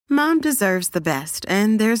Mom deserves the best,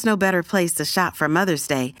 and there's no better place to shop for Mother's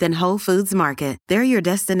Day than Whole Foods Market. They're your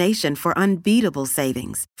destination for unbeatable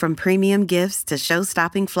savings, from premium gifts to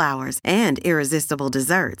show-stopping flowers and irresistible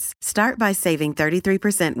desserts. Start by saving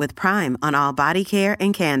 33% with Prime on all body care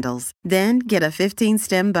and candles. Then get a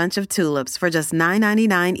 15-stem bunch of tulips for just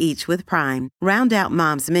 $9.99 each with Prime. Round out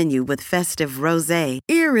Mom's menu with festive rosé,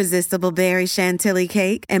 irresistible berry chantilly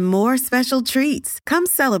cake, and more special treats. Come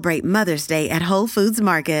celebrate Mother's Day at Whole Foods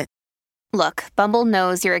Market. Look, Bumble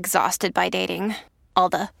knows you're exhausted by dating. All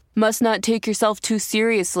the must not take yourself too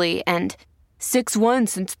seriously and 6'1"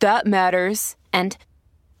 since that matters. And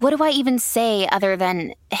what do I even say other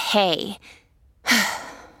than hey?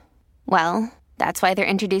 Well, that's why they're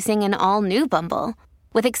introducing an all-new Bumble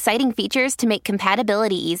with exciting features to make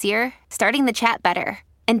compatibility easier, starting the chat better,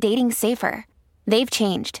 and dating safer. They've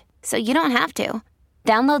changed, so you don't have to.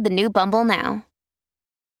 Download the new Bumble now.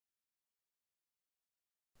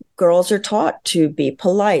 Girls are taught to be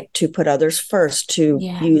polite, to put others first, to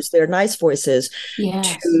use their nice voices,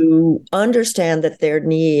 to understand that their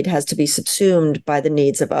need has to be subsumed by the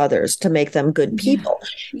needs of others to make them good people.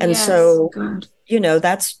 And so, you know,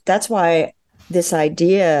 that's why this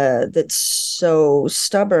idea that's so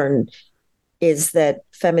stubborn is that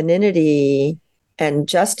femininity and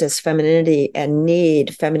justice, femininity and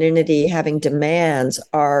need, femininity having demands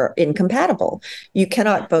are incompatible. You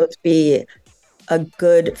cannot both be a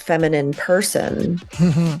good feminine person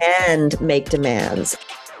and make demands.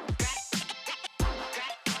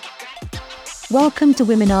 Welcome to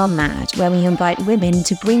Women Are Mad, where we invite women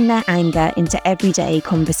to bring their anger into everyday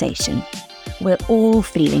conversation. We're all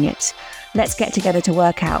feeling it. Let's get together to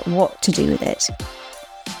work out what to do with it.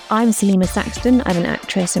 I'm Salima Saxton. I'm an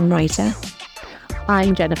actress and writer.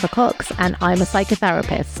 I'm Jennifer Cox, and I'm a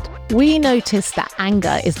psychotherapist. We noticed that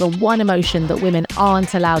anger is the one emotion that women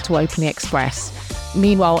aren't allowed to openly express.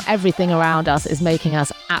 Meanwhile, everything around us is making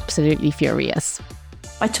us absolutely furious.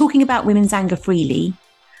 By talking about women's anger freely,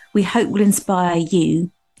 we hope will inspire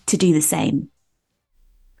you to do the same.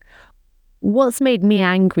 What's made me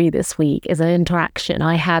angry this week is an interaction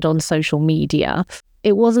I had on social media.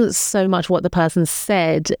 It wasn't so much what the person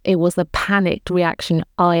said, it was the panicked reaction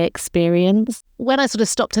I experienced. When I sort of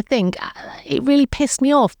stopped to think, it really pissed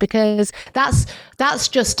me off, because that's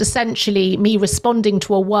just essentially me responding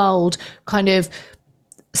to a world kind of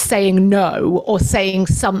saying no, or saying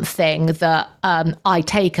something that I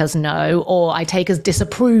take as no, or I take as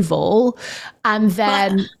disapproval, and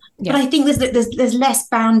then... But I think there's less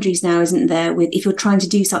boundaries now, isn't there, with if you're trying to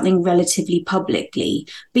do something relatively publicly,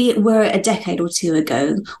 be it were a decade or two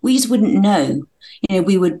ago, we just wouldn't know. You know,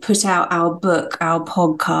 we would put out our book, our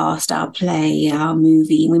podcast, our play, our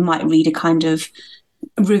movie, and we might read a kind of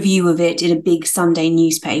review of it in a big Sunday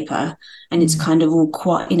newspaper, and it's kind of all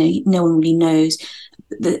quite, you know, no one really knows.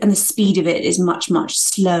 And the speed of it is much, much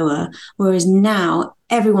slower. Whereas now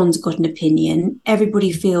everyone's got an opinion.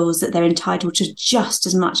 Everybody feels that they're entitled to just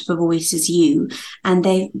as much of a voice as you. And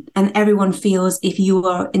everyone feels if you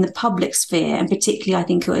are in the public sphere, and particularly I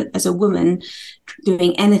think as a woman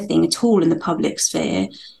doing anything at all in the public sphere,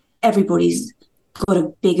 everybody's got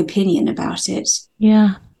a big opinion about it.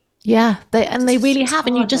 Yeah. Yeah, they really have.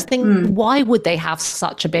 And you just think, why would they have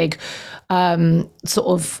such a big sort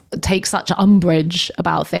of take such umbrage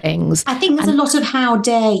about things? I think there's a lot of how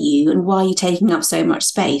dare you and why are you taking up so much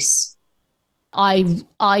space? My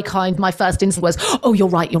first instinct was, oh, you're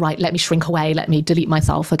right, let me shrink away, let me delete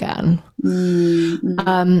myself again.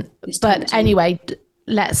 But anyway,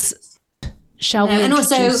 shall we and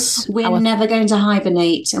also, we're never going to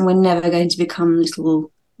hibernate, and we're never going to become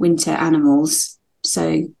little winter animals.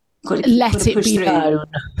 So let it be known.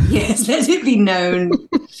 Yes, let it be known.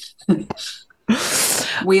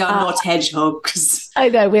 We are not hedgehogs. I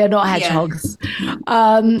know, we are not hedgehogs.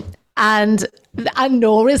 Yeah. And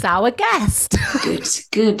nor is our guest.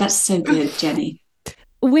 Good. That's so good, Jenny.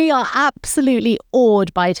 We are absolutely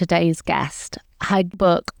awed by today's guest. Her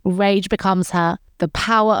book, Rage Becomes Her: The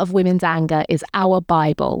Power of Women's Anger, is our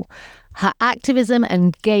Bible. Her activism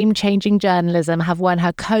and game-changing journalism have won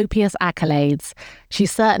her copious accolades. She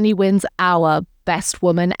certainly wins our Best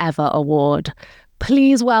Woman Ever award.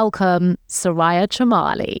 Please welcome Soraya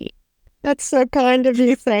Chemaly. That's so kind of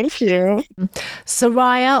you. Thank you.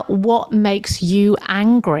 Soraya, what makes you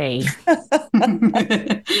angry?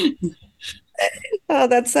 Oh,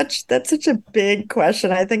 that's such a big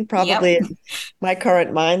question. I think probably in my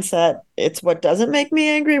current mindset, it's what doesn't make me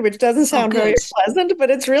angry, which doesn't sound very pleasant,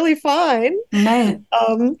 but it's really fine. No.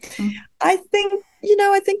 I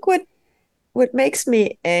think what makes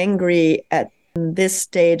me angry at this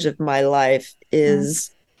stage of my life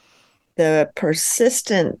is the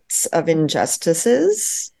persistence of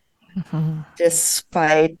injustices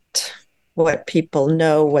despite what people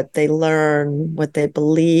know, what they learn, what they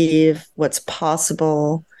believe, what's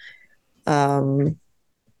possible.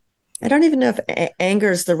 I don't even know if anger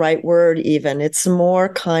is the right word, even. It's more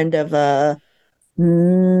kind of a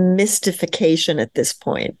mystification at this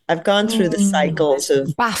point. I've gone through the cycles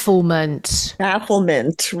of bafflement,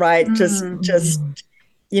 right? Just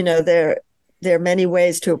there are many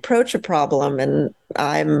ways to approach a problem, and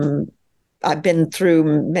I've been through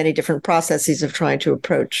many different processes of trying to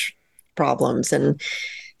approach problems, and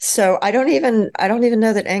so I don't even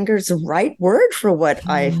know that anger is the right word for what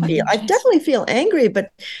I feel. I definitely feel angry,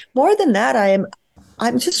 but more than that,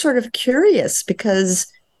 I'm just sort of curious,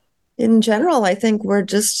 because in general, I think we're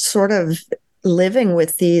just sort of living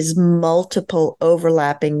with these multiple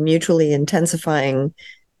overlapping, mutually intensifying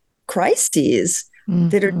crises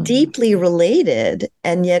that are deeply related,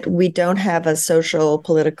 and yet we don't have a social,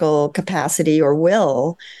 political capacity or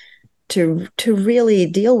will to really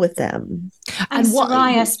deal with them. And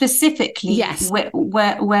Soraya, specifically, yes, where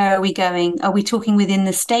are we going? Are we talking within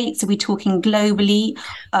the States? Are we talking globally?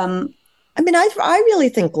 I mean, I really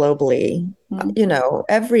think globally.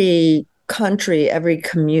 Every country, every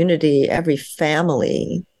community, every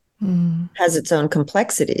family has its own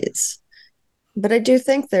complexities. But I do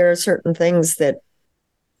think there are certain things that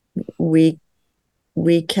we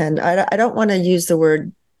can. I don't want to use the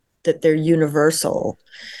word that they're universal,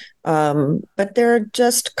 but there are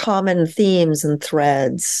just common themes and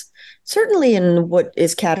threads. Certainly in what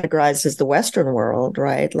is categorized as the Western world,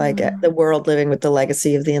 right? Like the world living with the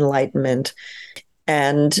legacy of the Enlightenment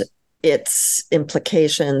and its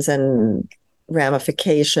implications and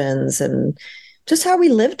ramifications, and just how we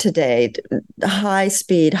live today. High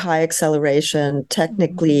speed, high acceleration,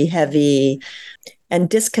 technically heavy, and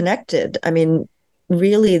disconnected. I mean,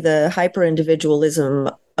 really, the hyper individualism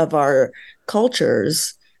of our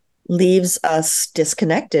cultures leaves us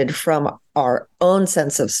disconnected from our own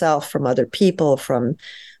sense of self, from other people, from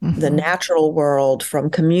the natural world, from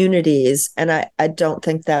communities. And I don't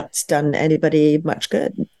think that's done anybody much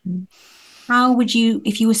good. How would you,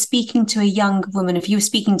 if you were speaking to a young woman, if you were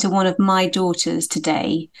speaking to one of my daughters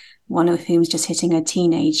today, one of whom's just hitting her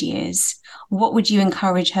teenage years, what would you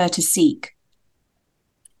encourage her to seek?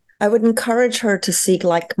 I would encourage her to seek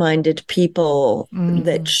like-minded people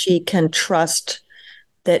that she can trust,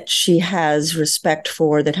 that she has respect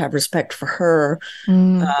for, that have respect for her,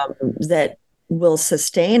 that will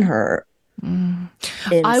sustain her.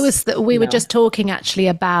 We were just talking actually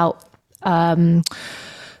about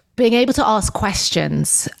being able to ask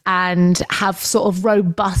questions and have sort of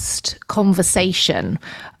robust conversation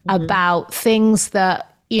about things that,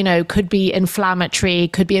 could be inflammatory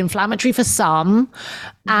for some.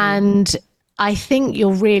 And I think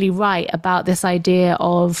you're really right about this idea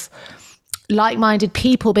of like-minded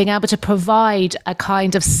people being able to provide a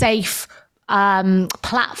kind of safe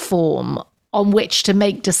platform on which to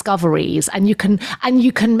make discoveries, and you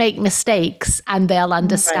can make mistakes and they'll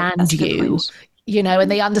understand you. And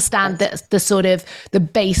they understand the sort of the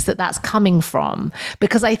base that's coming from.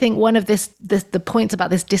 Because I think one of the points about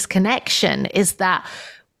this disconnection is that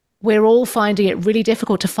we're all finding it really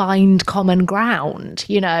difficult to find common ground,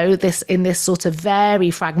 in this sort of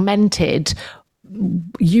very fragmented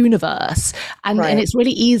universe. And it's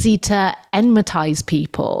really easy to enmitize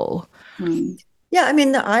people. Yeah, I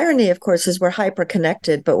mean, the irony, of course, is we're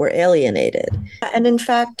hyper-connected, but we're alienated. And in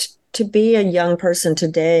fact, to be a young person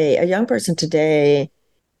today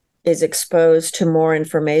is exposed to more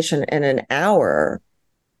information in an hour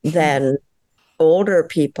than older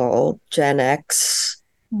people, Gen X,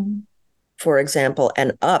 for example,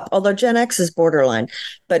 and up. Although Gen X is borderline,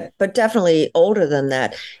 but definitely older than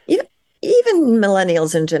that. Even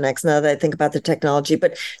millennials and Gen X, now that I think about the technology,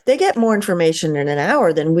 but they get more information in an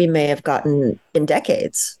hour than we may have gotten in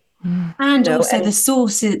decades. And also the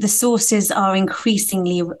sources are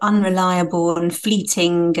increasingly unreliable and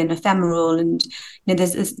fleeting and ephemeral, and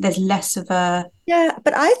there's less of a... Yeah,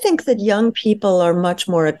 but I think that young people are much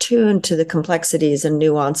more attuned to the complexities and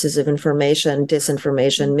nuances of information,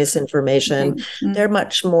 disinformation, misinformation. They're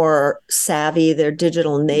much more savvy. They're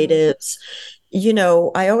digital natives.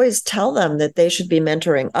 I always tell them that they should be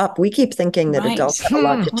mentoring up. We keep thinking that adults have a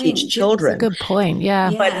lot to teach children. That's a good point.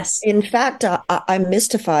 Yeah. But in fact, I'm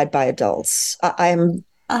mystified by adults. I'm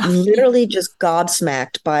literally just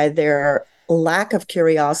gobsmacked by their lack of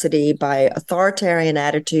curiosity, by authoritarian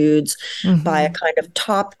attitudes, by a kind of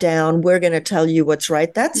top-down, we're going to tell you what's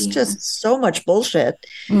right. That's just so much bullshit.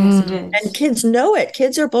 Yes, it is. And kids know it.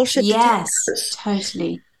 Kids are bullshit detectors. Yes,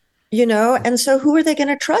 totally. And so who are they going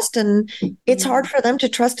to trust? And it's hard for them to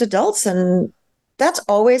trust adults, and that's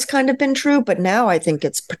always kind of been true, but now I think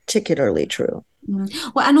it's particularly true.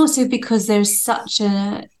 Well, and also because there's such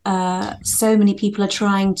so many people are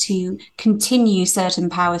trying to continue certain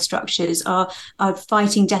power structures, are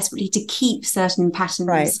fighting desperately to keep certain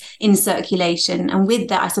patterns in circulation. And with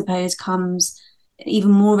that, I suppose, comes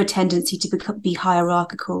even more of a tendency to be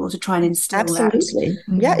hierarchical or to try and instill Absolutely.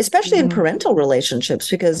 That. Yeah, especially in parental relationships,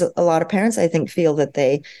 because a lot of parents, I think, feel that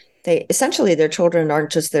they essentially, their children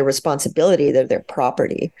aren't just their responsibility, they're their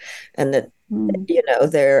property. And that,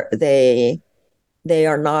 they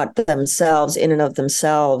are not themselves, in and of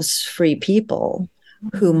themselves, free people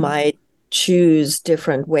who might choose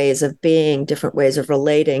different ways of being, different ways of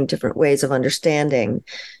relating, different ways of understanding.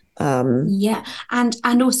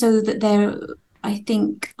 And also that I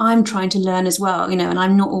think I'm trying to learn as well, and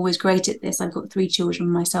I'm not always great at this. I've got 3 children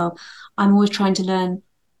myself. I'm always trying to learn.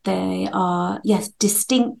 They are, yes,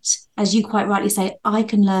 distinct, as you quite rightly say. I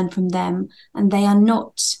can learn from them, and they are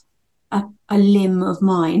not a limb of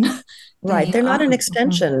mine. Right. They're not an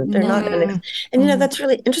extension. They're not and that's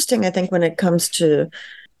really interesting, I think, when it comes to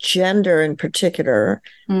gender in particular,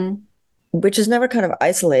 which is never kind of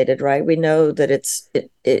isolated, right? We know that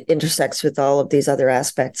it intersects with all of these other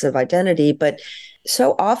aspects of identity, but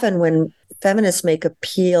so often when feminists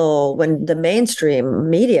when the mainstream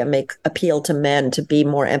media make appeal to men to be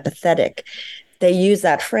more empathetic, they use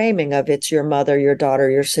that framing of it's your mother, your daughter,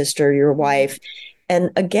 your sister, your wife. And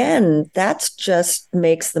again, that's just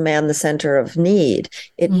makes the man the center of need.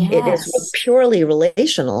 It is purely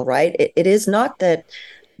relational, right? It is not that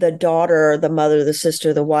the daughter, the mother, the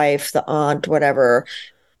sister, the wife, the aunt, whatever,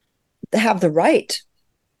 have the right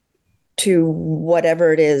to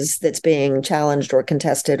whatever it is that's being challenged or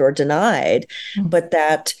contested or denied, but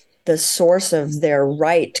that the source of their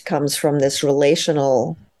right comes from this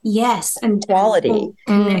relational and quality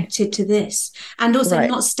connected to this, and also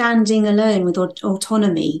not standing alone with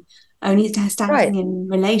autonomy, only standing in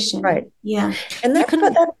relation. And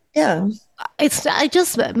it's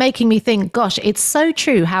just making me think, gosh, it's so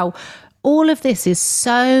true how all of this is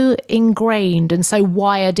so ingrained and so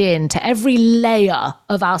wired into every layer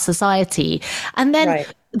of our society. And then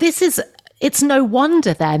it's no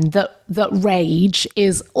wonder then that rage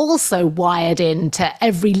is also wired into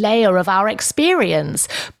every layer of our experience.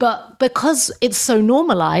 But because it's so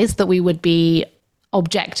normalized that we would be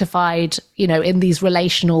objectified, in these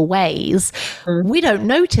relational ways, we don't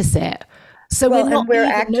notice it. So we're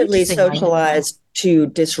actively socialized to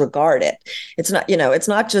disregard it. It's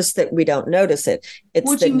not just that we don't notice it. It's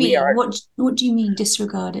what do you mean? What do you mean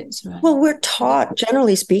disregard it, Soraya? Well, we're taught,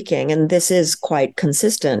 generally speaking, and this is quite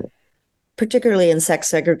consistent, particularly in sex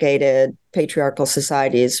segregated patriarchal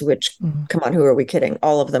societies, which, come on, who are we kidding?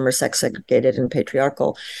 All of them are sex segregated and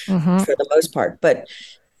patriarchal for the most part. But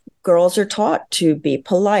girls are taught to be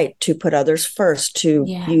polite, to put others first, to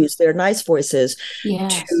use their nice voices,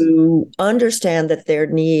 to understand that their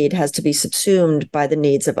need has to be subsumed by the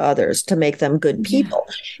needs of others to make them good people.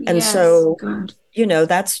 And so,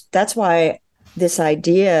 that's why this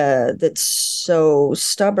idea that's so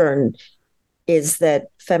stubborn is that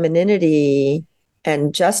femininity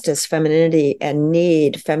and justice, femininity and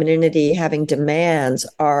need, femininity having demands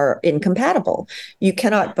are incompatible. You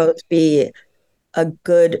cannot both be a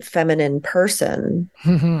good feminine person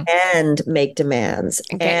and make demands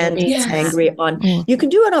and be angry on. You can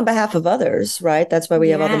do it on behalf of others, right? That's why we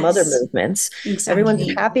have all the mother movements. Exactly.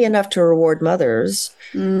 Everyone's happy enough to reward mothers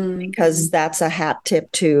because that's a hat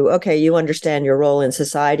tip to, okay, you understand your role in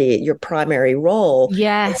society, your primary role.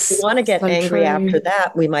 Yes. If you want to get angry after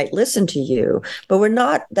that, we might listen to you. But we're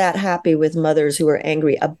not that happy with mothers who are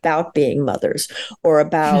angry about being mothers or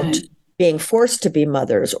about being forced to be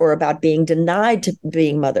mothers or about being denied to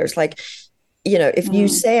being mothers. Like, if you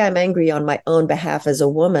say I'm angry on my own behalf as a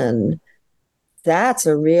woman, that's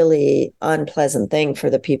a really unpleasant thing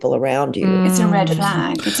for the people around you. It's a red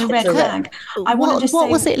flag. It's a red flag.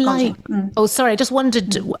 What was it like? Oh, sorry. I just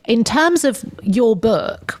wondered, in terms of your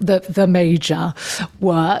book, the major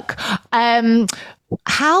work,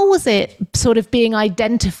 how was it sort of being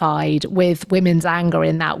identified with women's anger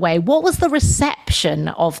in that way? What was the reception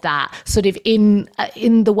of that sort of in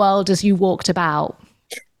the world as you walked about?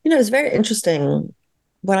 It's very interesting.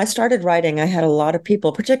 When I started writing, I had a lot of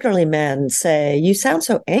people, particularly men, say, "You sound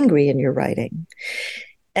so angry in your writing."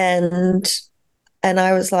 And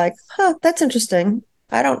I was like, that's interesting.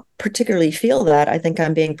 I don't particularly feel that. I think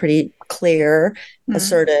I'm being pretty clear,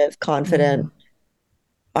 assertive, confident.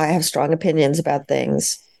 I have strong opinions about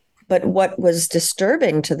things, But what was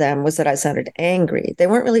disturbing to them was that I sounded angry. They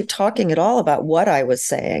weren't really talking at all about what I was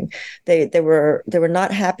saying. They were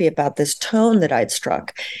not happy about this tone that I'd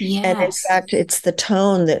struck. Yes. And in fact, it's the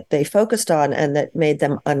tone that they focused on and that made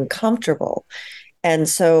them uncomfortable. And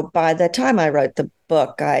so by the time I wrote the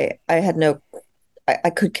book, I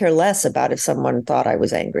could care less about if someone thought I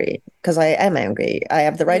was angry, because I am angry. I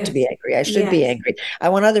have the right to be angry. I should be angry. I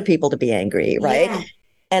want other people to be angry, right? Yeah.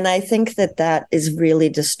 And I think that is really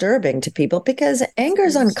disturbing to people because anger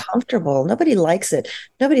is uncomfortable. Nobody likes it.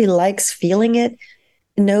 Nobody likes feeling it.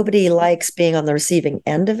 Nobody likes being on the receiving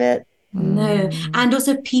end of it. No. And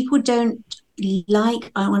also people don't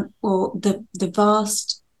like, the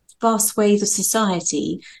vast swathes of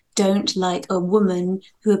society don't like a woman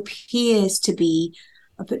who appears to be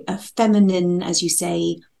a feminine, as you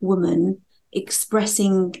say, woman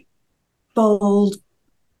expressing bold,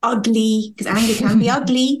 ugly, because anger can be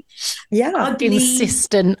ugly. Yeah. Ugly,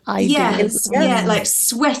 insistent ideas. Yeah, like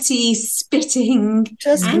sweaty, spitting.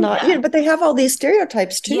 Just anger. Not, but they have all these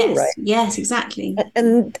stereotypes too, right? Yes, exactly.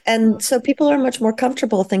 And so people are much more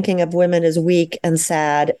comfortable thinking of women as weak and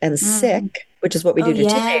sad and sick, which is what we do to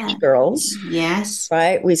teenage girls. Yes.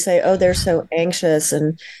 Right? We say, oh, they're so anxious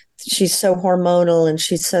and she's so hormonal and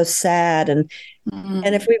she's so sad. And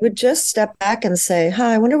if we would just step back and say,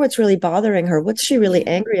 I wonder what's really bothering her. What's she really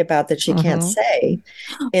angry about that she can't say?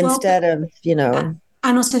 Instead of,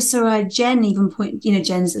 And also, Soraya, Jen even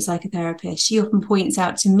Jen's a psychotherapist. She often points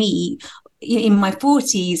out to me, in my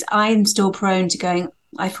 40s, I'm still prone to going,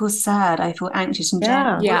 I feel sad, I feel anxious. And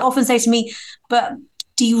Jen will often say to me, but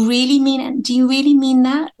do you really mean it? Do you really mean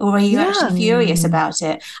that? Or are you actually furious about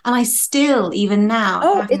it? And I still, even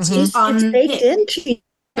now, it's baked into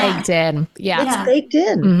baked in. Yeah. It's baked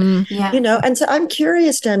in. Mm-hmm. Yeah. And so I'm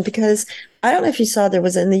curious, Jen, because I don't know if you saw, there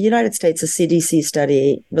was in the United States a CDC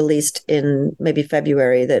study released in maybe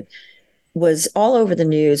February that was all over the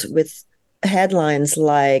news with headlines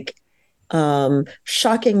like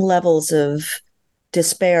shocking levels of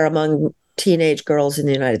despair among teenage girls in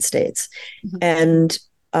the United States. And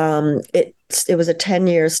it was a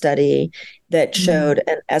 10-year study that showed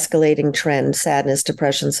an escalating trend: sadness,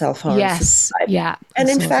 depression, self-harm. Yes. Suicide. Yeah. And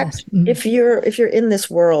in fact, if you're in this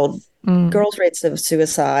world, girls' rates of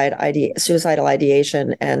suicidal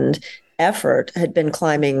ideation and effort had been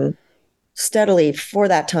climbing steadily for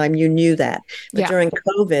that time. You knew that. But during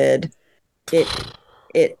COVID,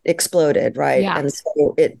 it exploded, right? Yeah. And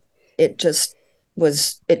so it just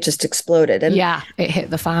exploded. And it hit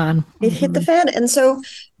the fan. It hit the fan. And so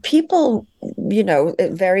people,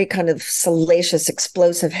 very kind of salacious,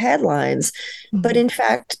 explosive headlines. But in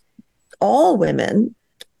fact, all women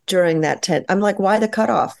during that I'm like, why the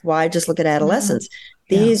cutoff? Why just look at adolescents?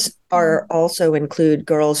 These are also include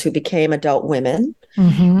girls who became adult women.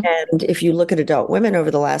 And if you look at adult women over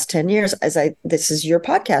the last 10 years, this is your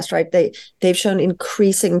podcast, right? They've shown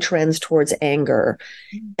increasing trends towards anger.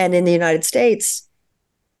 And in the United States,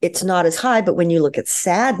 it's not as high, but when you look at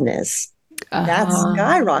sadness, that's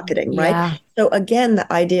skyrocketing, right? So again,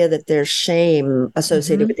 the idea that there's shame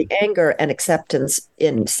associated with the anger and acceptance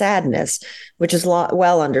in sadness, which is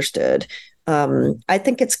well understood. I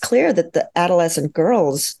think it's clear that the adolescent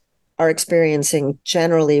girls are experiencing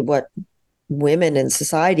generally what women in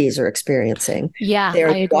societies are experiencing. Yeah,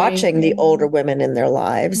 they're watching the older women in their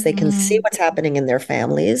lives. They can see what's happening in their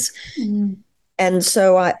families. And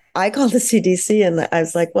so I called the CDC and I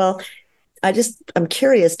was like, well, I'm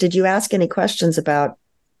curious, did you ask any questions about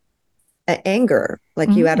anger? Like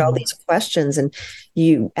you had all these questions and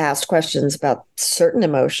you asked questions about certain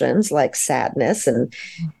emotions like sadness and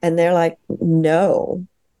they're like, no.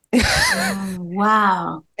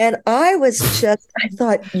 Wow. And I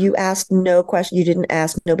thought you asked no question. You didn't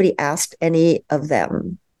ask, nobody asked any of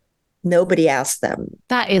them. Nobody asked them.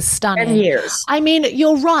 That is stunning. 10 years. I mean,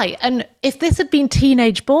 you're right. And if this had been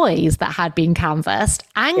teenage boys that had been canvassed,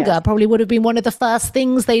 anger probably would have been one of the first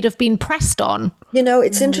things they'd have been pressed on.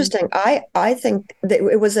 It's interesting. I think that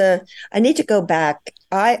it was I need to go back.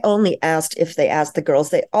 I only asked if they asked the girls.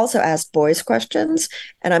 They also asked boys questions.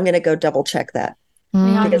 And I'm going to go double check that.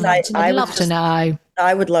 Because I'd love to know.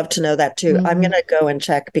 I would love to know that too. I'm going to go and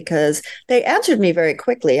check because they answered me very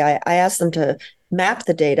quickly. I asked them to map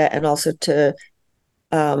the data and also to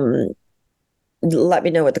let me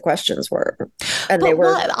know what the questions were. And they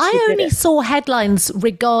were. I only saw headlines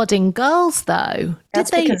regarding girls, though.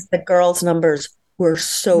 That's because the girls' numbers were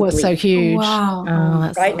so huge. Wow.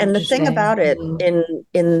 Oh, right. And the thing about it in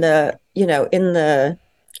the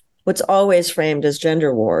what's always framed as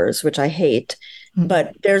gender wars, which I hate,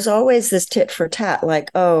 But there's always this tit for tat,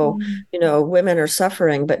 like, oh, women are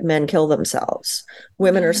suffering, but men kill themselves.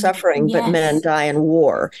 Women are suffering, but men die in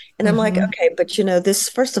war. And I'm like, okay, but this,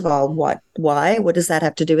 first of all, why? What does that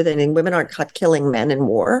have to do with anything? Women aren't killing men in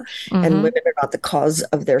war, and women are not the cause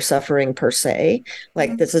of their suffering per se.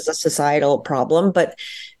 Like, this is a societal problem. But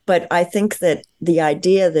I think that the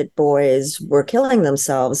idea that boys were killing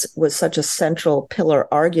themselves was such a central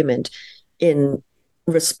pillar argument in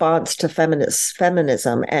response to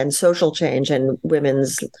feminism and social change and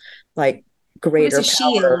women's greater it's a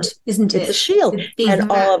power. shield, isn't it? It's a shield.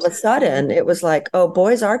 And all of a sudden it was like, oh,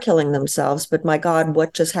 boys are killing themselves, but my God,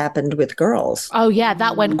 what just happened with girls? Oh yeah,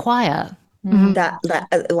 that went quiet.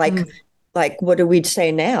 What do we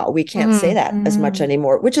say now? We can't say that as much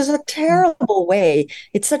anymore, which is a terrible way.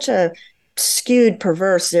 It's such a skewed,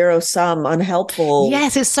 perverse, zero-sum, unhelpful.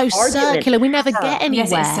 Yes, it's so argument. Circular. We never get anywhere.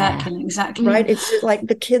 Yes, it's circular, exactly. Right? It's just like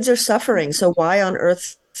the kids are suffering. So why on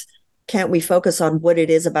earth can't we focus on what it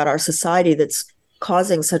is about our society that's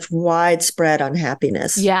causing such widespread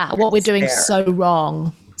unhappiness? Yeah, what we're doing so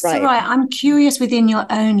wrong. Right. Soraya, I'm curious, within your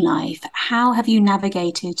own life, how have you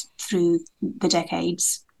navigated through the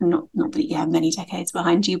decades? Not that you have many decades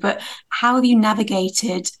behind you, but how have you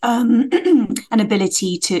navigated an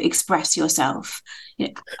ability to express yourself?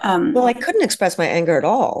 Well, I couldn't express my anger at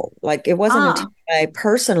all. Like, it wasn't until I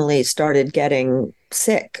personally started getting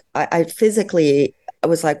sick. I physically, I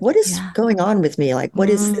was like, what is going on with me? Like, what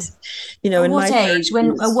is this? At what age?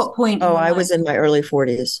 30s, at what point? Oh, I was in my early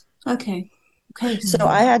 40s. Okay. So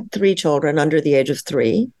I had 3 children under the age of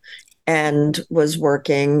 3 and was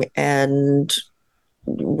working and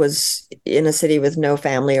was in a city with no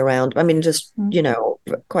family around. I mean, just,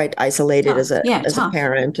 quite isolated as a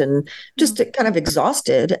parent, and just kind of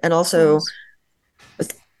exhausted. And also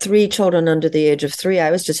with 3 children under the age of 3, I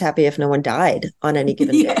was just happy if no one died on any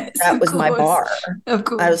given day. That was my bar. Of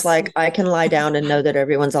course. I was like, I can lie down and know that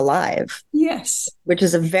everyone's alive. Yes. Which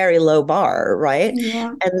is a very low bar, right?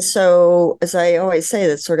 Yeah. And so, as I always say,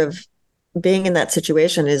 that sort of being in that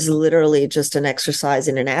situation is literally just an exercise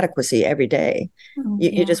in inadequacy every day.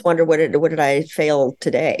 You just wonder, what did I fail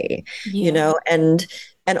today? And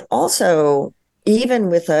also, even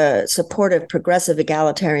with a supportive, progressive,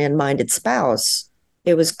 egalitarian minded spouse,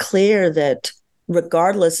 it was clear that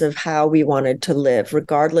regardless of how we wanted to live,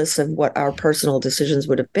 regardless of what our personal decisions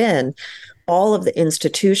would have been, all of the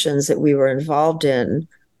institutions that we were involved in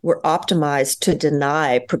were optimized to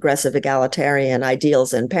deny progressive egalitarian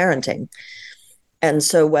ideals in parenting. And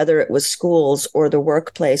so whether it was schools or the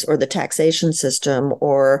workplace or the taxation system,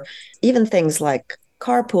 or even things like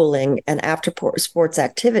carpooling and after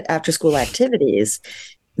school activities,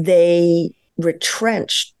 they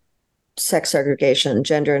retrenched sex segregation,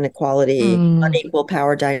 gender inequality, unequal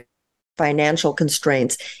power dynamics, financial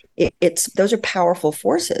constraints. Those are powerful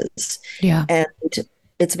forces. Yeah. And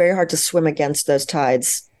it's very hard to swim against those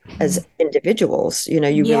tides as individuals. You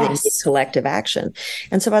really need collective action.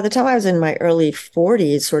 And so by the time I was in my early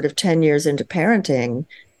 40s, sort of 10 years into parenting,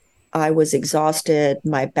 I was exhausted.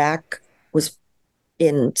 My back was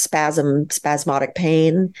in spasmodic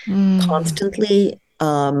pain constantly.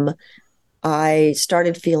 I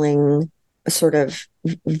started feeling sort of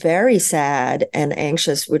very sad and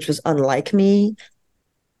anxious, which was unlike me.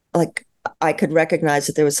 Like, I could recognize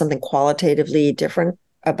that there was something qualitatively different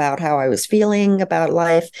about how I was feeling about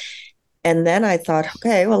life. And then I thought,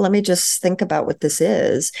 okay, well, let me just think about what this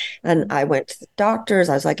is. And I went to the doctors.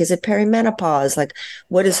 I was like, is it perimenopause? Like,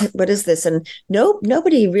 what is this? And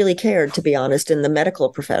nobody really cared, to be honest, in the medical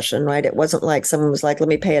profession, right? It wasn't like someone was like, let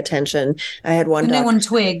me pay attention. I had one doctor. No one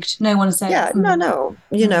twigged. No one said. Yeah, no.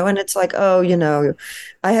 And it's like, I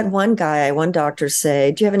had one doctor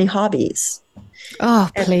say, do you have any hobbies? Oh,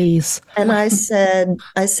 please. And I said,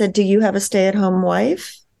 do you have a stay-at-home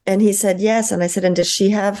wife? And he said, yes. And I said, and does she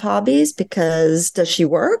have hobbies? Does she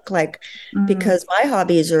work? Because my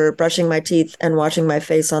hobbies are brushing my teeth and washing my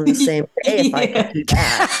face on the same day, if I can do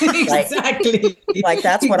that. Exactly.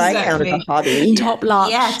 That's what I count as a hobby. Top luck.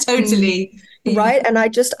 Yeah, totally. Right. And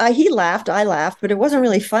he laughed, I laughed, but it wasn't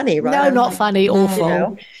really funny, right? No, not funny,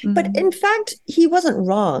 awful. But in fact, he wasn't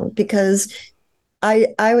wrong, because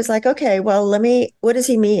I was like, okay, well, what does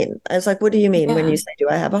he mean? I was like, what do you mean when you say, do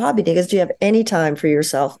I have a hobby? Because do you have any time for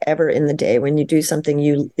yourself ever in the day when you do something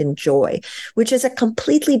you enjoy? Which is a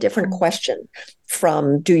completely different question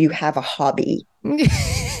from, do you have a hobby?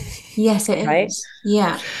 Yes, it right? is.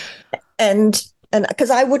 Yeah. And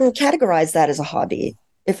because I wouldn't categorize that as a hobby.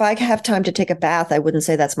 If I have time to take a bath, I wouldn't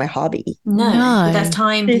say that's my hobby. No. But that's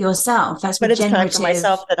time for yourself. That's but it's time for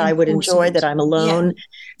myself that I would enjoy, that I'm alone.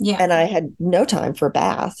 Yeah. And I had no time for a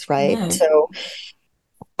bath, right? No. So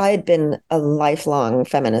I had been a lifelong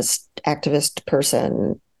feminist activist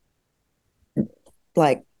person,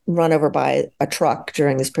 like run over by a truck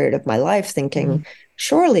during this period of my life, thinking,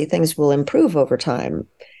 surely things will improve over time.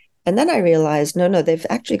 And then I realized, no, they've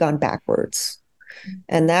actually gone backwards.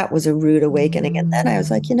 And that was a rude awakening. And then I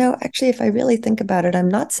was like, actually, if I really think about it, I'm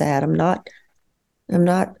not sad. I'm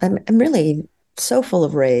really so full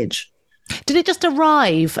of rage. Did it just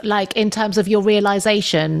arrive, like, in terms of your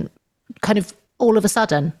realization, kind of all of a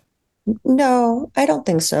sudden? No, I don't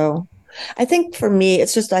think so. I think for me,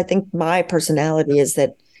 it's just, I think my personality is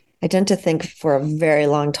that I tend to think for a very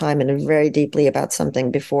long time and very deeply about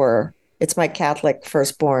something before. It's my Catholic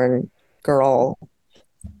firstborn girl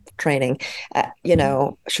training.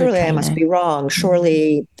 Surely I must be wrong.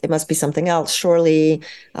 Surely it must be something else. Surely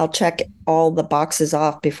I'll check all the boxes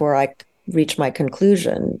off before I reach my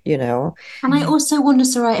conclusion, And I also wonder,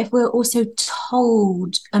 Soraya, if we're also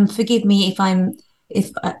told, and forgive me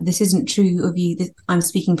if this isn't true of you, I'm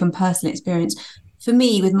speaking from personal experience. For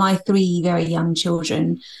me, with my 3 very young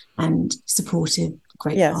children and supportive,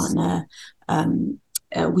 great partner,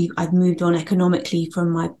 I've moved on economically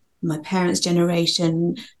from my parents'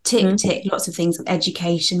 generation, tick, lots of things,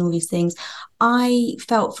 education, all these things. I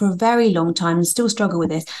felt for a very long time, and still struggle with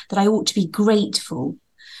this, that I ought to be grateful.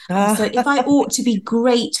 So if I ought to be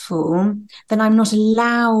grateful, then I'm not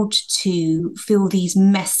allowed to feel these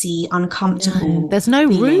messy, uncomfortable. There's no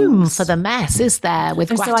room for the mess, is there,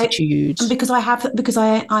 with gratitude? Because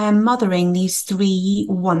I am mothering these 3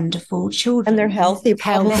 wonderful children. And they're healthy.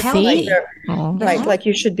 Right. Like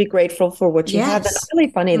you should be grateful for what you have. And it's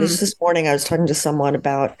really funny. This morning I was talking to someone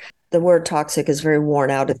about the word toxic is very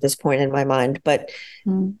worn out at this point in my mind. But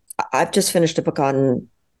I've just finished a book on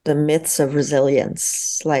the myths of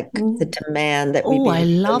resilience, like the demand that we be I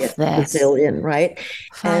love that. Resilient, right?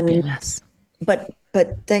 Fabulous. But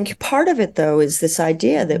thank you. Part of it, though, is this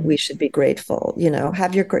idea that we should be grateful. Do you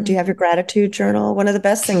have your gratitude journal? One of the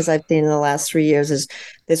best things I've seen in the last 3 years is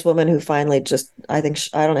this woman who finally I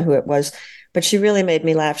don't know who it was, but she really made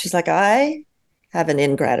me laugh. She's like, I have an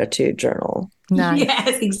ingratitude journal. Nice.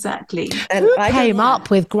 Yes, exactly. And who came up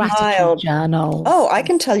with gratitude journals? Oh, I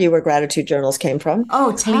can tell you where gratitude journals came from.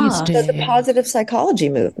 Oh, please do. The positive psychology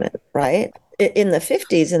movement, right? In the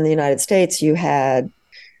 50s in the United States, you had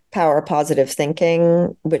power positive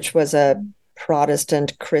thinking, which was a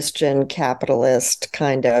Protestant Christian capitalist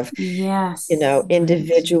kind of,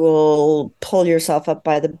 individual, pull yourself up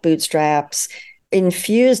by the bootstraps,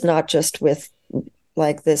 infused not just with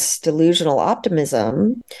like this delusional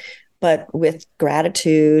optimism, but with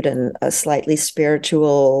gratitude and a slightly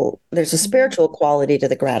there's a spiritual quality to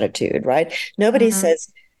the gratitude, right? Nobody says,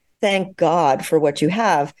 thank God for what you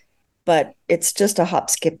have, but it's just a hop,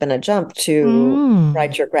 skip, and a jump to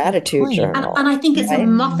write your gratitude journal. And I think it's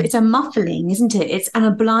it's a muffling, isn't it? It's a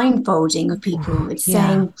blindfolding of people. It's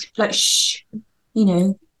saying, like, shh,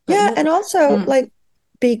 Yeah, and also, like,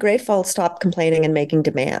 be grateful, stop complaining and making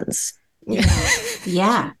demands.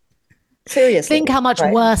 Yeah. Seriously. Think how much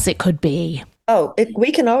worse it could be. Oh,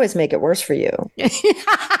 we can always make it worse for you.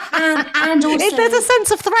 and also, there's a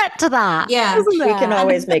sense of threat to that. Yeah. We can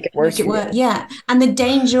always make it worse for you. Yeah. And the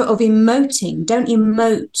danger of emoting. Don't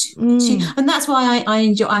emote. And that's why I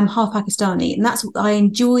enjoy, I'm half Pakistani, and I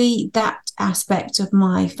enjoy that aspect of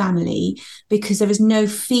my family, because there is no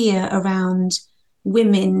fear around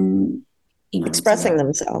women expressing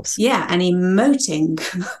themselves. Yeah, and emoting.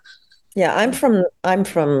 Yeah, I'm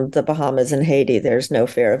from the Bahamas and Haiti. There's no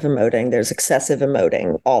fear of emoting. There's excessive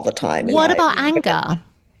emoting all the time. What about anger?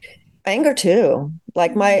 Anger too.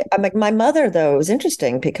 Like my mother, though, was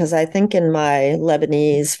interesting because I think in my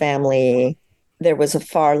Lebanese family there was a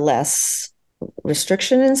far less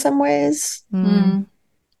restriction in some ways.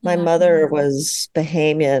 My mother was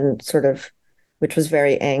Bahamian, sort of, which was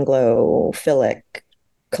very Anglophilic,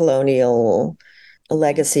 colonial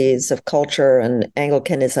legacies of culture and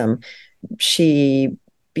Anglicanism. She,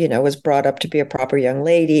 was brought up to be a proper young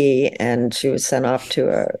lady, and she was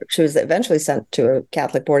eventually sent to a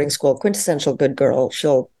Catholic boarding school, quintessential good girl,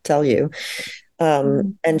 she'll tell you.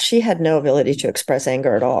 And she had no ability to express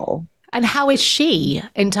anger at all. And how is she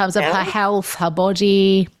in terms of her health, her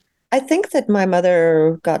body? I think that my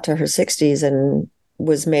mother got to her 60s and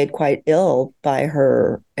was made quite ill by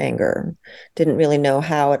her anger, didn't really know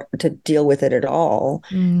how to deal with it at all.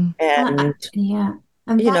 And I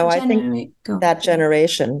think that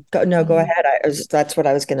generation, go ahead. That's what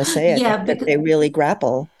I was going to say. I think that they really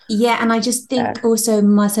grapple. Yeah. And I just think also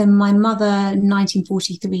my mother,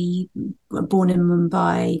 1943, born in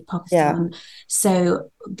Mumbai, Pakistan. Yeah. So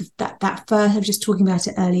that first, I was just talking about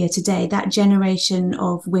it earlier today, that generation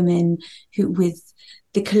of women who with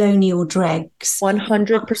the colonial dregs.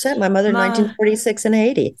 100%. My mother, 1946 and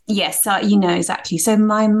 80. Yes, you know exactly. So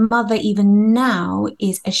my mother, even now,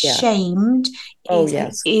 is ashamed.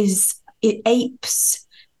 Yes. It apes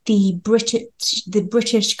the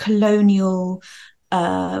British colonial.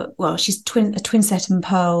 She's a twin set and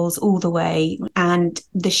pearls all the way, and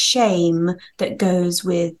the shame that goes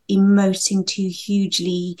with emoting too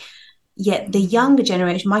hugely. Yet the younger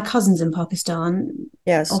generation, my cousins in Pakistan,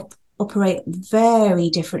 operate very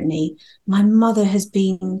differently. My mother has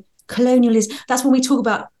been colonialism. That's when we talk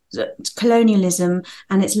about colonialism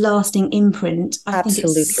and its lasting imprint. I think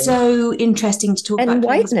it's so interesting to talk about. And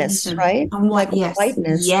whiteness, right? And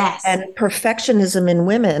whiteness. Yes. And perfectionism in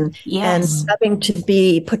women. Yes. And having to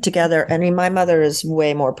be put together. I mean, my mother is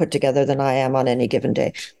way more put together than I am on any given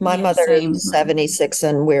day. My mother is 76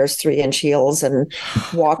 and wears 3-inch heels and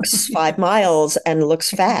walks 5 miles and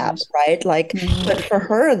looks fab, right? Like, but for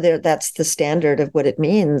her, that's the standard of what it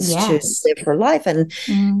means to live her life. And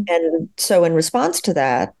so in response to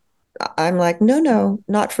that, I'm like, no,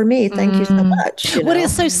 not for me. Thank you so much. Well,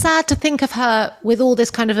 it's so sad to think of her with all this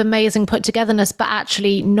kind of amazing put togetherness, but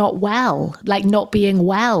actually not well, like not being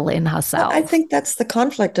well in herself. I think that's the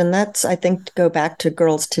conflict. And that's, I think, to go back to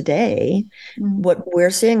girls today, what we're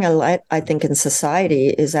seeing a lot, I think, in society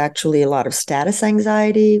is actually a lot of status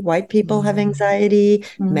anxiety. White people have anxiety,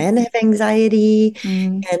 men have anxiety.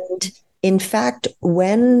 And in fact,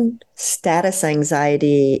 when status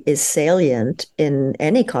anxiety is salient in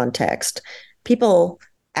any context, people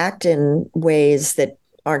act in ways that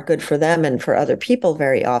aren't good for them and for other people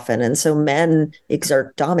very often. And so men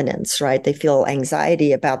exert dominance, right? They feel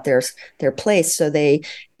anxiety about their place. So they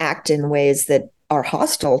act in ways that are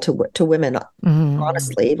hostile to women,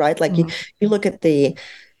 honestly, right? Like you look at the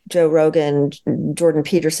Joe Rogan, Jordan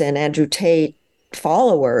Peterson, Andrew Tate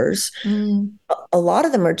followers, a lot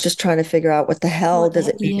of them are just trying to figure out what the hell does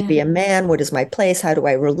it mean to be a man? What is my place? How do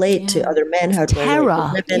I relate to other men? How do I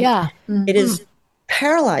relate to women? It is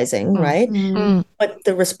paralyzing, right? But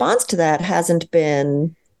the response to that hasn't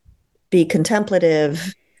been be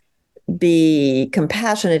contemplative, be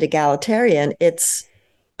compassionate, egalitarian. It's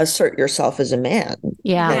assert yourself as a man.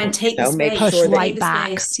 And take the space. Push right back.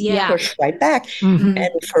 Push right back.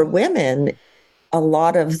 And for women, a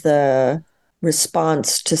lot of the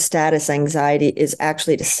response to status anxiety is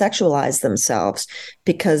actually to sexualize themselves,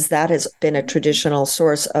 because that has been a traditional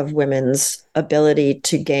source of women's ability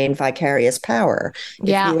to gain vicarious power. If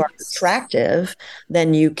you are attractive,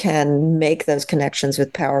 then you can make those connections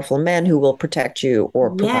with powerful men who will protect you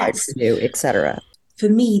or provide for you, etc. For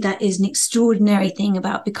me, that is an extraordinary thing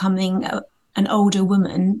about becoming an older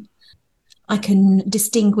woman. I can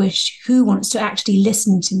distinguish who wants to actually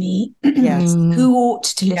listen to me, who ought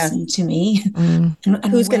to listen to me, and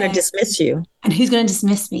who's going to dismiss you. And who's going to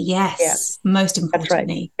dismiss me, most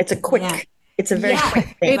importantly. That's right. It's a quick, it's a very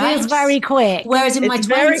quick thing. It is very quick. Whereas in my 20s...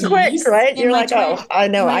 very quick, right? You're like, I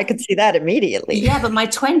know, I could see that immediately. Yeah, but my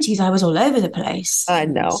 20s, I was all over the place. I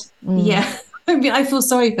know. Yeah. I mean, I feel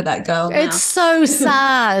sorry for that girl now. It's so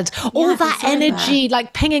sad. All that energy,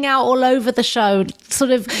 like pinging out all over the show.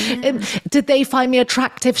 Sort of, did they find me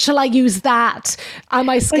attractive? Shall I use that? Am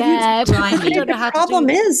I scared? I don't know how to do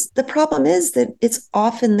it. The problem is that it's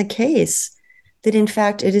often the case that, in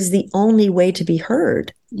fact, it is the only way to be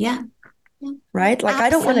heard. Yeah. Right? Like, absolutely. I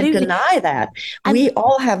don't want to deny that. We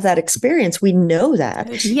all have that experience. We know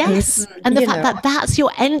that. Yes. And the fact that that's your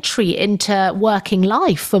entry into working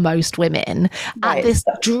life for most women at this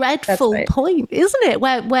dreadful point, isn't it?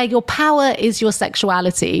 Where your power is your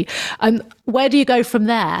sexuality. Where do you go from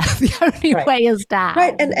there? The only way is down.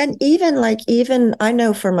 Right. And even I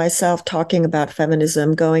know for myself, talking about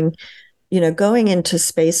feminism, going into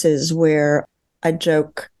spaces where I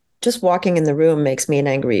joke, just walking in the room makes me an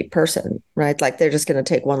angry person, right? Like they're just going to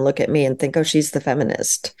take one look at me and think, oh, she's the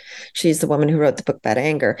feminist. She's the woman who wrote the book about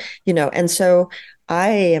anger, And so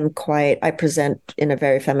I present in a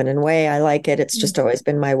very feminine way. I like it. It's just always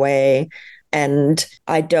been my way. And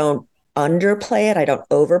I don't underplay it. I don't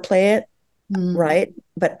overplay it. Right.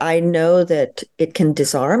 But I know that it can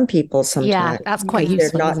disarm people sometimes. Yeah, that's quite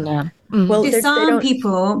useful, isn't it? Well, disarm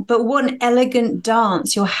people, but what an elegant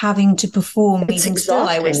dance you're having to perform. It's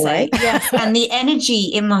exhausting, I would say. Right? Yes, and the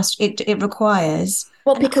energy it requires.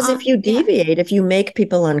 Well, because if you deviate, if you make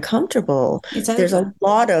people uncomfortable, there's a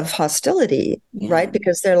lot of hostility, right?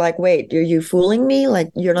 Because they're like, wait, are you fooling me?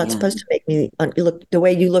 Like, you're not supposed to make me, you look the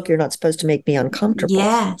way you look, you're not supposed to make me uncomfortable.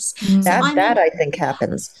 Yes. That I think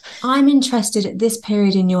happens. I'm interested at this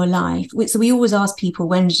period in your life. So we always ask people,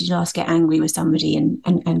 when did you last get angry with somebody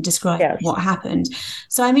and describe what happened?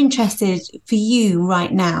 So I'm interested for you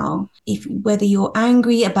right now, whether you're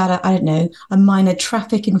angry about a minor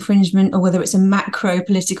traffic infringement, or whether it's a macro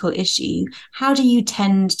political issue. How do you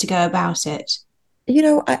tend to go about it?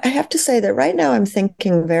 I have to say that right now I'm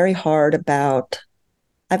thinking very hard about,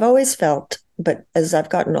 I've always felt, but as I've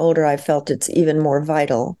gotten older, I've felt it's even more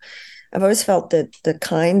vital. I've always felt that the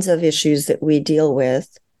kinds of issues that we deal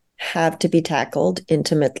with have to be tackled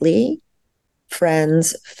intimately.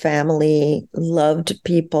 Friends, family, loved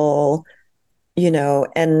people,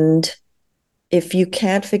 and if you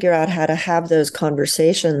can't figure out how to have those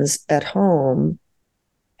conversations at home,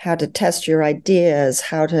 how to test your ideas,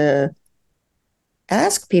 how to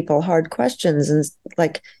ask people hard questions, and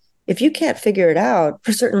like, if you can't figure it out,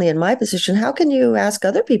 certainly in my position, how can you ask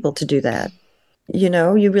other people to do that?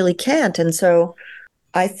 You really can't. And so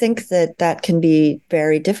I think that can be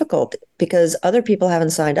very difficult because other people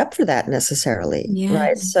haven't signed up for that necessarily,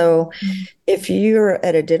 right? So if you're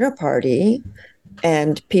at a dinner party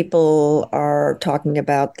and people are talking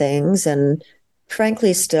about things, and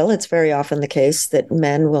frankly, still, it's very often the case that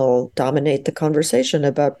men will dominate the conversation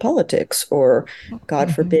about politics or,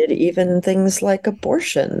 God forbid, even things like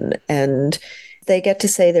abortion, and they get to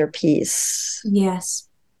say their piece. Yes.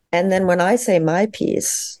 And then when I say my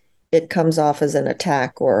piece, it comes off as an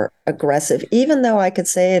attack or aggressive, even though I could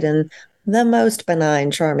say it in the most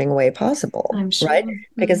benign, charming way possible, I'm sure. right?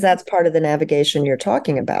 Because that's part of the navigation you're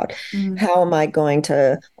talking about. How am I going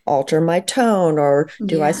to alter my tone, or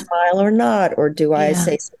do I smile or not? Or do I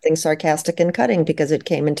say something sarcastic and cutting because it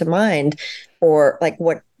came into mind? Or like,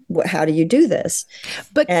 how do you do this?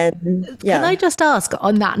 But can I just ask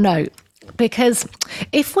on that note, because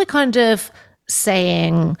if we're kind of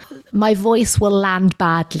saying my voice will land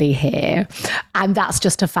badly here, and that's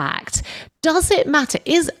just a fact, does it matter?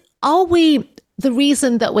 Are we, the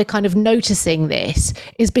reason that we're kind of noticing this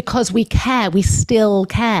is because we care, we still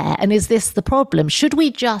care? And is this the problem? Should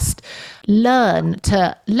we just learn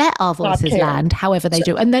to let our voices land however they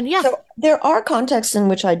do? And then, So there are contexts in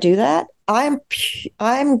which I do that. I'm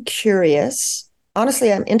curious.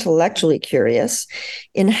 Honestly, I'm intellectually curious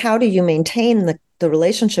in how do you maintain the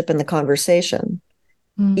relationship and the conversation,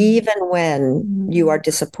 even when you are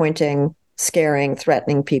disappointing, scaring,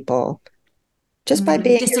 threatening people. Just by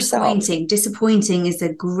being disappointing. Yourself. Disappointing is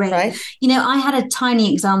a great, right? I had a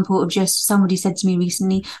tiny example of just somebody said to me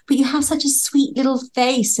recently, but you have such a sweet little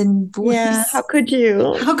face and voice. Yeah, how could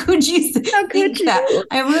you? How could you think that?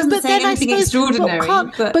 I wasn't saying anything extraordinary.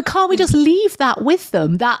 But can't we just leave that with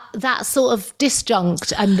them? That sort of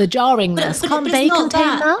disjunct and the jarringness. Can't they contain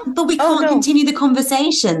that? But we can't continue the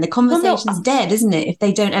conversation. The conversation's dead, isn't it, if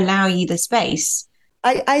they don't allow you the space?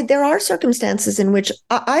 There are circumstances in which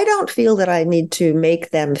I don't feel that I need to make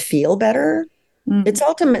them feel better. It's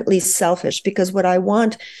ultimately selfish, because what I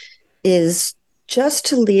want is just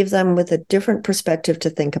to leave them with a different perspective to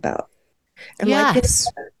think about. And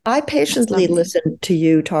I patiently listen to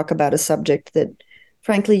you talk about a subject that,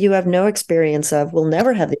 frankly, you have no experience of, will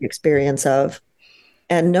never have the experience of,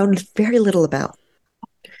 and know very little about.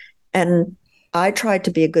 And I tried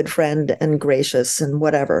to be a good friend and gracious and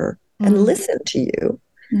whatever, and listen to you.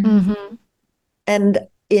 And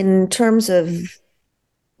in terms of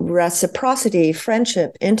reciprocity,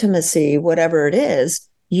 friendship, intimacy, whatever it is,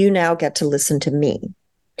 you now get to listen to me.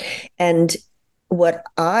 And what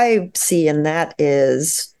I see in that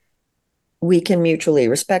is we can mutually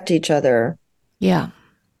respect each other. Yeah.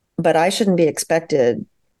 But I shouldn't be expected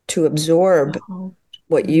to absorb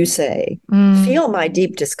what you say, feel my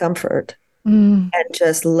deep discomfort, and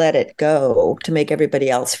just let it go to make everybody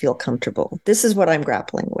else feel comfortable. This is what I'm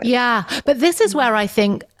grappling with. Yeah, but this is where I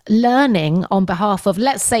think learning on behalf of,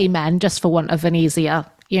 let's say, men, just for want of an easier,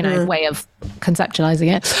 way of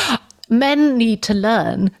conceptualizing it, men need to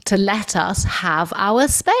learn to let us have our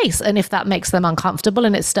space. And if that makes them uncomfortable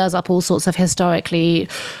and it stirs up all sorts of historically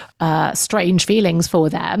strange feelings for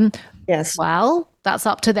them, well, that's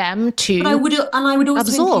up to them to But I would also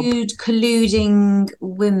absorb. include colluding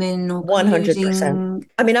women or 100%.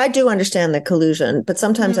 I mean, I do understand the collusion, but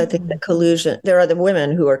sometimes I think the collusion, there are the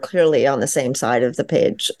women who are clearly on the same side of the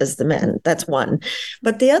page as the men. That's one.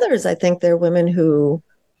 But the other is, I think there are women who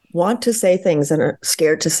want to say things and are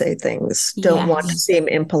scared to say things, don't want to seem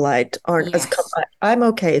impolite, aren't as I'm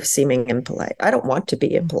okay seeming impolite. I don't want to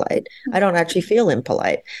be impolite. I don't actually feel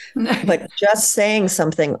impolite. But just saying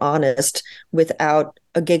something honest without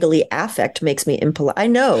a giggly affect makes me impolite. I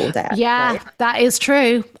know that. Yeah, right? that is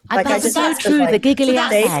true. Like that's so true. The giggly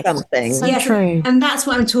affect. Something. So true. And that's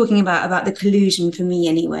what I'm talking about the collusion for me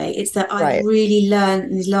anyway. It's that I've really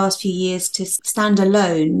learned in these last few years to stand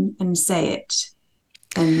alone and say it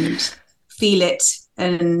and feel it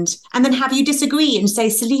and then have you disagree and say,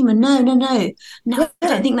 Salima, no, I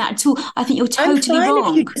don't think that at all. I think you're totally I'm fine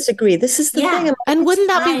wrong. If you disagree. This is the thing. And wouldn't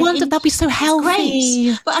that be wonderful? That'd be so healthy.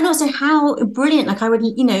 Great. But and also how brilliant. Like I would,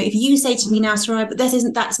 if you say to me now, Soraya, but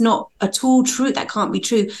that's not at all true. That can't be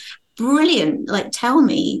true. Brilliant. Like tell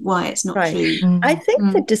me why it's not true. I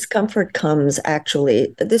think the discomfort comes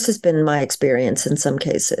actually, this has been my experience in some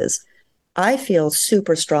cases. I feel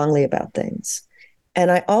super strongly about things. And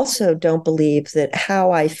I also don't believe that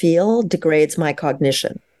how I feel degrades my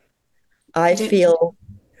cognition. I feel...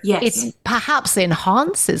 Yes. It perhaps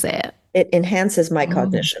enhances it. It enhances my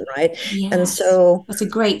cognition, right? Yes. And so... That's a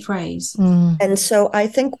great phrase. And so I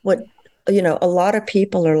think what, a lot of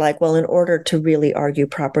people are like, well, in order to really argue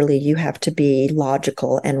properly, you have to be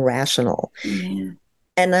logical and rational. Yeah.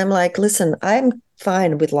 And I'm like, listen, I'm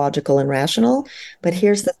fine with logical and rational, but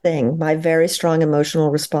here's the thing. My very strong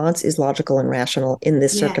emotional response is logical and rational in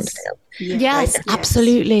this circumstance. Yes, right?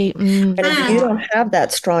 Absolutely. And if you don't have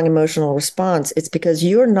that strong emotional response, it's because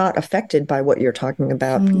you're not affected by what you're talking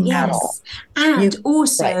about at all. And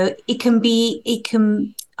also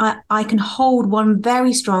I can hold one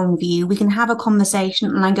very strong view. We can have a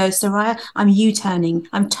conversation and I go, Soraya, I'm U-turning.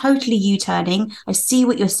 I'm totally U-turning. I see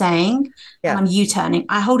what you're saying and I'm U-turning.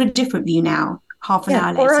 I hold a different view now, half an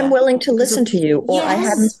hour later. Or I'm willing to listen to you, or I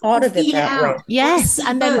hadn't thought of it that way. Yes,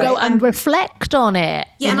 and then go and reflect on it.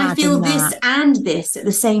 Yeah, and I feel this and this at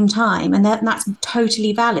the same time. And that's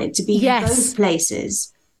totally valid to be in both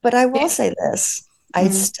places. But I will say this. I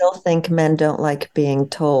still think men don't like being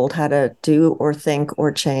told how to do or think or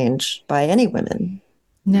change by any women.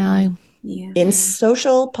 No. Yeah. In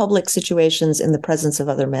social public situations, in the presence of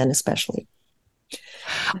other men, especially.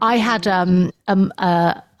 I had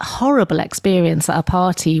a horrible experience at a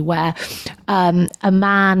party where a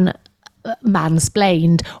man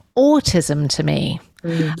mansplained autism to me.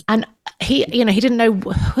 And he didn't know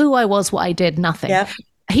who I was, what I did, nothing. Yeah.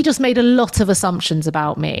 He just made a lot of assumptions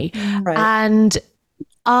about me. Right. And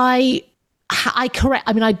I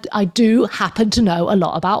do happen to know a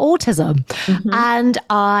lot about autism. And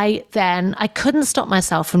I couldn't stop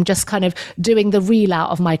myself from just kind of doing the reel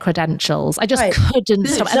out of my credentials. I just couldn't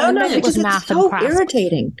stop. It was so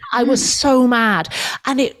irritating. I was so mad.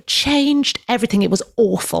 And it changed everything. It was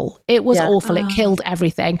awful. It was awful. It killed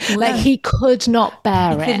everything. Like he could not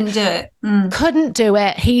bear it. Couldn't do it. Couldn't do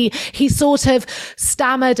it. He sort of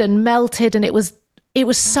stammered and melted, and it was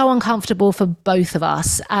so uncomfortable for both of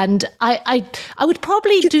us. And I would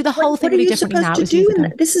probably do the whole thing really differently now.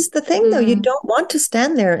 This is the thing, though. You don't want to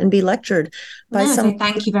stand there and be lectured by some...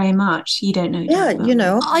 Thank you very much. You don't know. Yeah,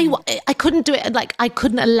 I couldn't do it. Like I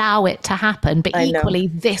couldn't allow it to happen. But equally,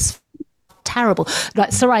 this terrible.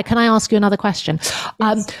 Right, Soraya, can I ask you another question?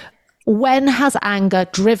 Yes. When has anger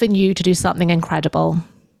driven you to do something incredible?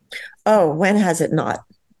 Oh, when has it not?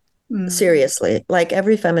 Seriously, like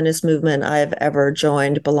every feminist movement I've ever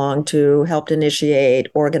joined, belonged to, helped initiate,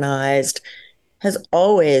 organized, has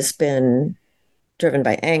always been driven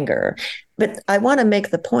by anger. But I want to make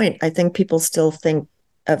the point, I think people still think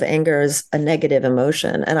of anger as a negative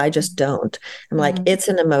emotion, and I just don't. I'm like, it's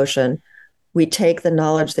an emotion. We take the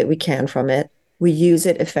knowledge that we can from it. We use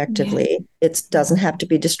it effectively. It doesn't have to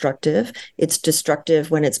be destructive. It's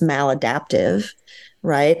destructive when it's maladaptive,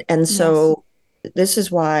 right? And so this is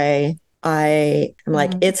why I am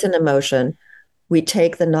like, it's an emotion. We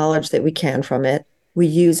take the knowledge that we can from it. We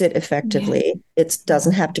use it effectively. It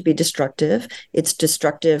doesn't have to be destructive. It's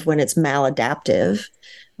destructive when it's maladaptive,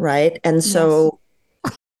 right? And so...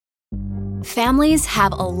 Families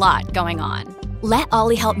have a lot going on. Let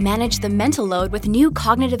Ollie help manage the mental load with new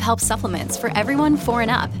cognitive help supplements for everyone 4 and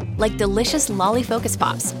up, like delicious Lolly Focus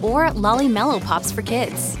Pops or Lolly Mellow Pops for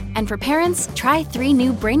kids. And for parents, try 3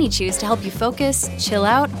 new Brainy Chews to help you focus, chill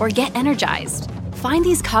out, or get energized. Find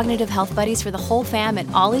these cognitive health buddies for the whole fam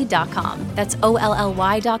at ollie.com. That's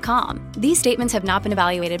OLLY.com. These statements have not been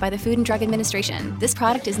evaluated by the Food and Drug Administration. This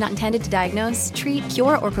product is not intended to diagnose, treat,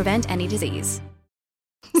 cure, or prevent any disease.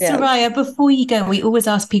 Soraya, before you go, we always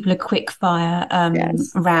ask people a quick fire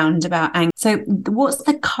round about anger. So what's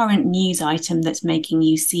the current news item that's making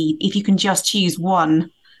you see, if you can just choose one,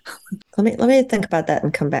 Let me think about that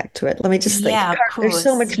and come back to it. Let me just think. Yeah, of course. There's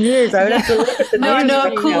so much news. I would have to look at the news. No,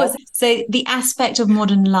 of course. So the aspect of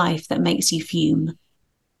modern life that makes you fume.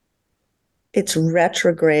 It's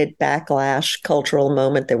retrograde backlash cultural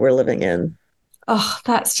moment that we're living in. Oh,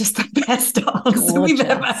 that's just the best answer we've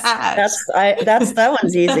ever had. That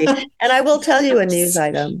one's easy. And I will tell you a news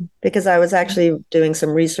item, because I was actually doing some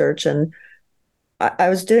research, and I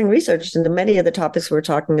was doing research into many of the topics we're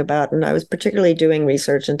talking about. And I was particularly doing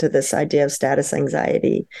research into this idea of status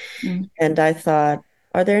anxiety. And I thought,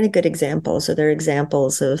 are there any good examples? Are there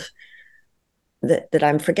examples of that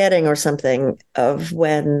I'm forgetting or something, of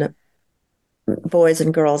when boys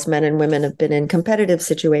and girls, men and women, have been in competitive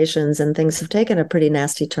situations and things have taken a pretty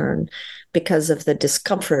nasty turn because of the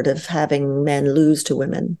discomfort of having men lose to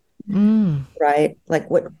women. Right? Like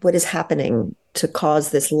what is happening to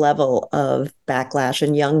cause this level of backlash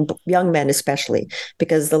in young men, especially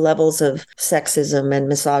because the levels of sexism and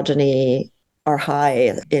misogyny are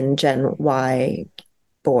high in Gen Y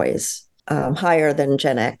boys, higher than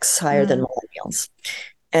Gen X, higher than millennials.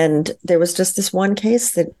 And there was just this one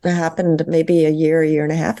case that happened maybe a year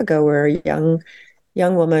and a half ago, where a young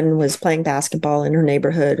woman was playing basketball in her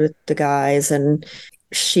neighborhood with the guys, and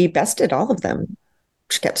she bested all of them.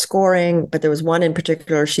 She kept scoring, but there was one in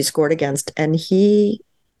particular she scored against, and he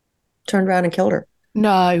turned around and killed her.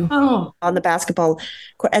 No. Oh. On the basketball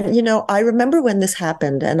court. And, I remember when this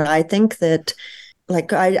happened, and I think that,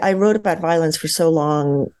 like, I wrote about violence for so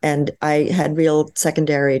long, and I had real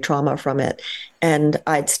secondary trauma from it. And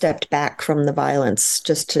I'd stepped back from the violence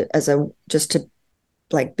just to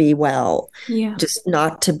like be well, just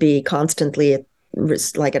not to be constantly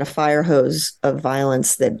like at a fire hose of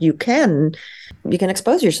violence that you can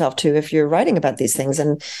expose yourself to if you're writing about these things.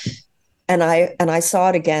 And I saw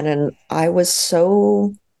it again, and I was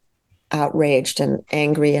so outraged and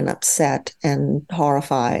angry and upset and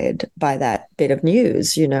horrified by that bit of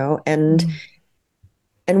news, and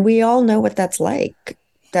we all know what that's like.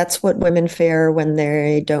 That's what women fare when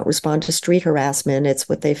they don't respond to street harassment. It's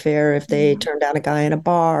what they fare if they turn down a guy in a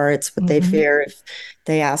bar. It's what they fear if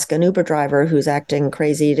they ask an Uber driver who's acting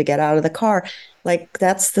crazy to get out of the car. Like,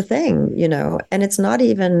 that's the thing, and it's not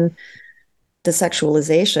even the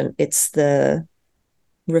sexualization. It's the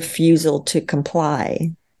refusal to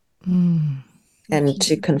comply and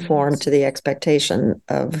to conform to the expectation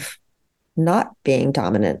of not being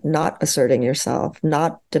dominant, not asserting yourself,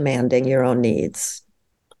 not demanding your own needs.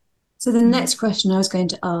 So the next question I was going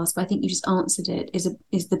to ask, but I think you just answered it,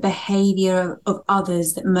 is the behaviour of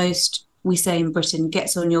others that most, we say in Britain,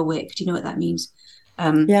 gets on your wick. Do you know what that means?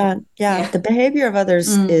 Yeah. The behaviour of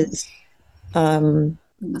others is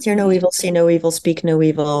hear no evil, see no evil, speak no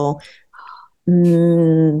evil.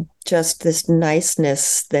 Just this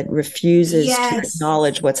niceness that refuses to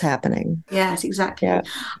acknowledge what's happening. Yes, exactly. Yeah.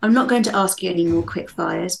 I'm not going to ask you any more quick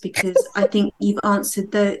fires, because I think you've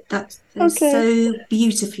answered that so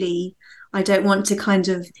beautifully. I don't want to kind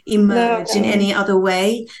of emerge in any other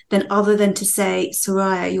way other than to say,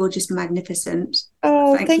 Soraya, you're just magnificent.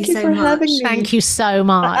 Oh, thank you so much. Having me. Thank you so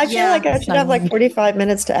much. I feel like I should have like 45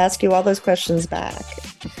 minutes to ask you all those questions back.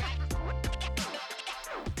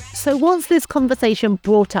 So what's this conversation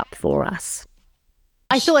brought up for us?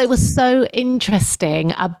 I thought it was so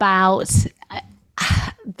interesting about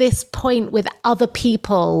this point with other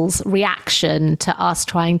people's reaction to us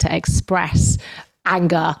trying to express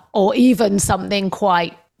anger, or even something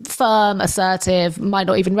quite firm, assertive, might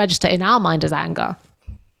not even register in our mind as anger.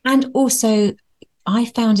 And also, I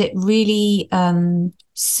found it really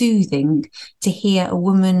soothing to hear a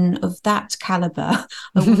woman of that caliber,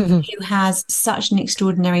 a woman who has such an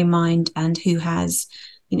extraordinary mind and who has,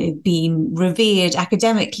 been revered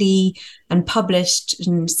academically and published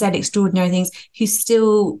and said extraordinary things, who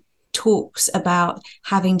still talks about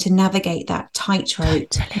having to navigate that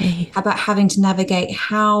tightrope, about having to navigate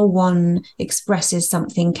how one expresses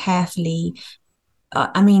something carefully.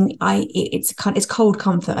 It's cold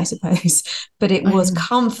comfort, I suppose, but it was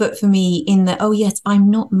comfort for me in that, oh yes, I'm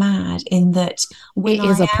not mad, in that when I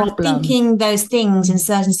am thinking those things in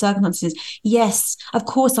certain circumstances, yes, of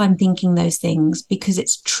course I'm thinking those things because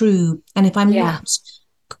it's true. And if I'm not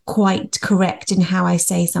quite correct in how I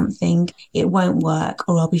say something, it won't work,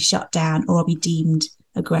 or I'll be shut down, or I'll be deemed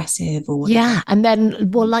aggressive or whatever. Yeah. And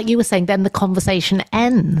then, well, like you were saying, then the conversation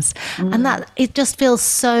ends. And that it just feels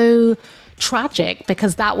so tragic,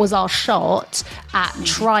 because that was our shot at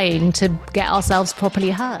trying to get ourselves properly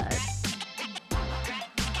heard.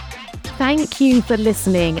 Thank you for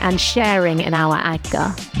listening and sharing in our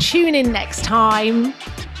anger. Tune in next time.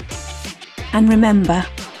 And remember,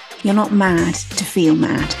 you're not mad to feel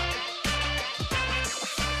mad.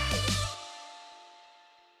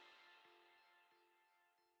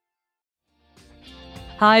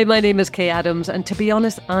 Hi, my name is Kay Adams, and to be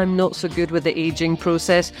honest, I'm not so good with the ageing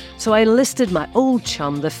process, so I enlisted my old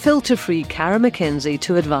chum, the filter-free Cara McKenzie,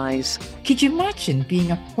 to advise. Could you imagine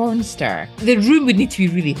being a porn star? The room would need to be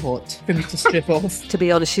really hot for me to strip off. To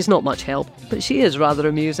be honest, she's not much help, but she is rather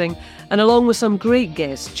amusing. And along with some great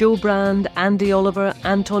guests, Jo Brand, Andy Oliver,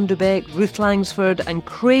 Anton Dubeck, Ruth Langsford and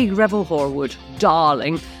Craig Revel-Horwood,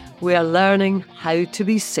 darling, we are learning how to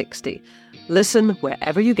be 60. Listen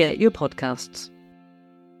wherever you get your podcasts.